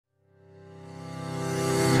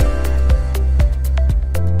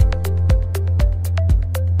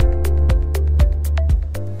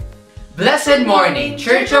Blessed morning,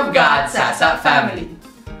 Church of God, COGSASA family.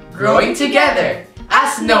 Growing together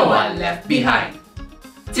as no one left behind.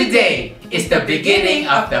 Today is the beginning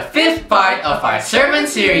of the 5th part of our sermon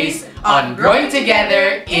series on growing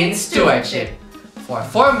together in stewardship. For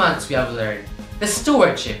 4 months we have learned the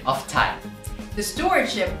stewardship of time, the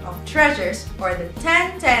stewardship of treasures, or the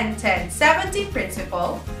 10-10-10-70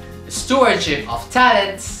 principle, the stewardship of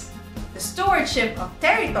talents, the stewardship of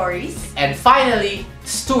territories, and finally,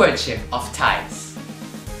 stewardship of tithes.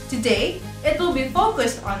 Today, it will be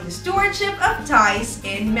focused on the stewardship of tithes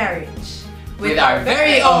in marriage with our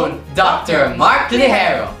very own Dr. Mark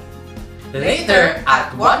Ligero. Later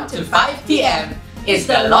at 1 to 5 p.m. is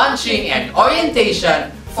the launching and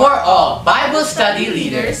orientation for all Bible study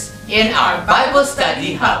leaders in our Bible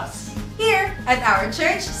study house here at our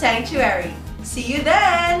church sanctuary. See you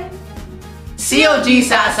then!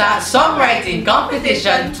 COGSASA Songwriting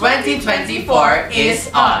Competition 2024 is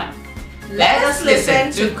on. Let us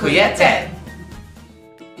listen to Kuya Ted.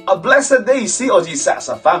 A blessed day,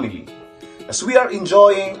 COGSASA family. As we are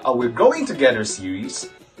enjoying our Growing Together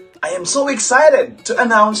series, I am so excited to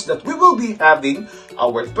announce that we will be having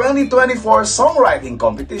our 2024 songwriting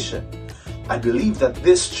competition. I believe that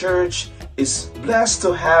this church is blessed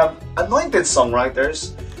to have anointed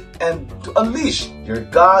songwriters and to unleash your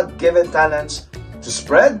God-given talents to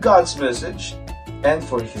spread God's message and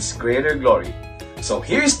for His greater glory. So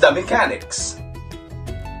here's the mechanics.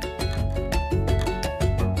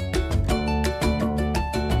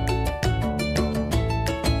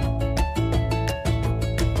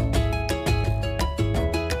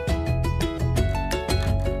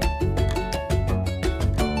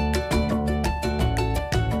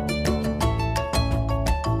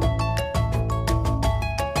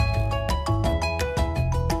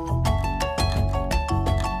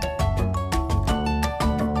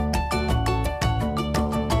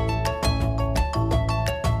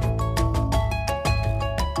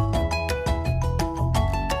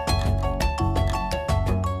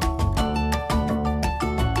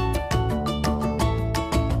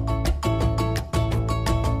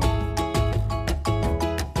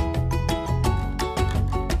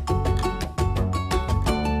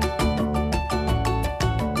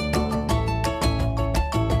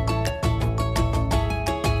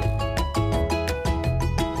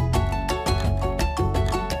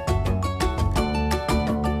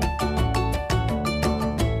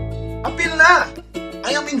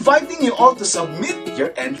 I am inviting you all to submit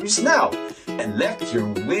your entries now and let your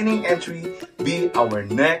winning entry be our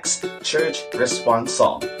next church response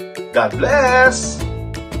song. God bless!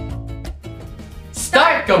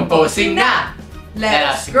 Start composing na! Let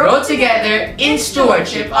us grow together in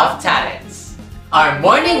stewardship of talents. Our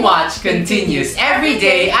morning watch continues every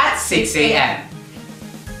day at 6 a.m.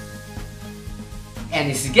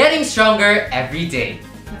 and is getting stronger every day.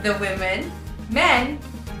 The women, men,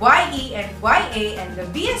 YE and YA and the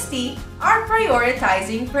VST are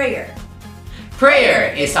prioritizing prayer.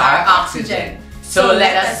 Prayer is our oxygen, so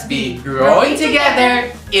let us be growing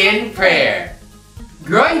together in prayer.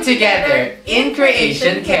 Growing together in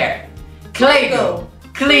creation care. Clego,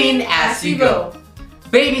 clean as you go.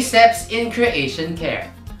 Baby steps in creation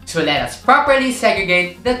care. So let us properly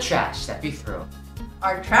segregate the trash that we throw.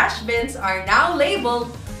 Our trash bins are now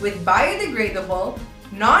labeled with biodegradable,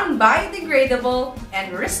 non-biodegradable,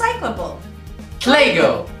 and recyclable.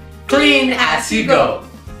 Clego, clean as you go.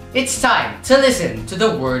 It's time to listen to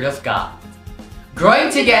the Word of God.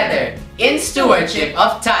 Growing together in stewardship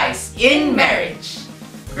of tithes in marriage.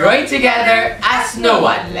 Growing together as no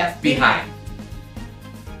one left behind.